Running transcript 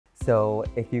So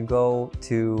if you go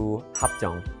to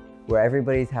Hapjeong, where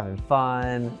everybody's having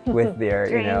fun with their,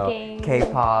 you know,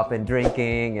 K-pop and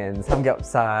drinking and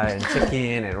samgyeopsal and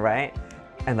chicken and right?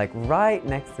 And like right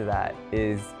next to that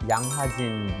is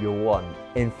Yanghwajin Foreign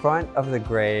in front of the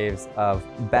graves of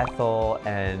Bethel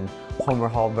and Homer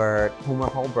Hulbert. Homer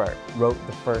Hulbert wrote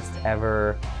the first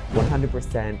ever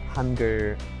 100%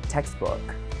 Hangul textbook,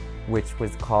 which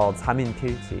was called Samin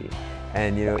Kilchi.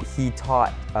 And you know, he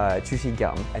taught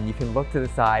Chushigyum, and you can look to the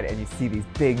side and you see these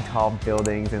big tall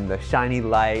buildings and the shiny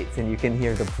lights, and you can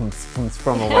hear the pumps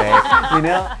from away. You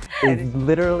know, it's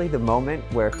literally the moment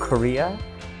where Korea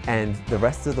and the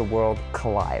rest of the world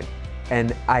collide.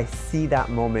 And I see that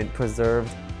moment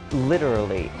preserved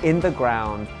literally in the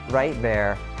ground, right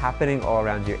there, happening all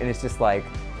around you. And it's just like,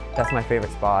 that's my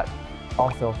favorite spot.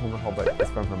 Also, Homer Hulbert is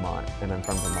from Vermont, and I'm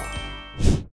from Vermont.